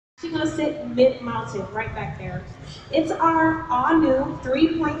She's gonna sit mid-mountain right back there. It's our all-new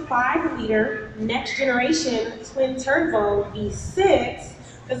 3.5 liter next generation twin turbo V6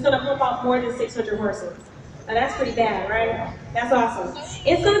 that's gonna pump out more than 600 horses. Now that's pretty bad, right? That's awesome.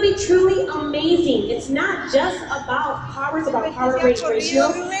 It's gonna be truly amazing. It's not just about power, it's about power rate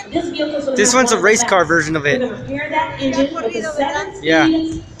ratio. This vehicle is gonna This have one's a one of the race car best. version of it. We're gonna pair that engine with a 7-speed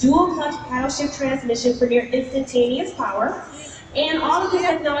Yeah. dual clutch paddle shift transmission for near instantaneous power. And all of this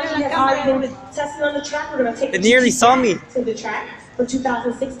technology has already been tested on the track. We're going to take It nearly saw me. to the track for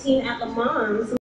 2016 at Le Mans.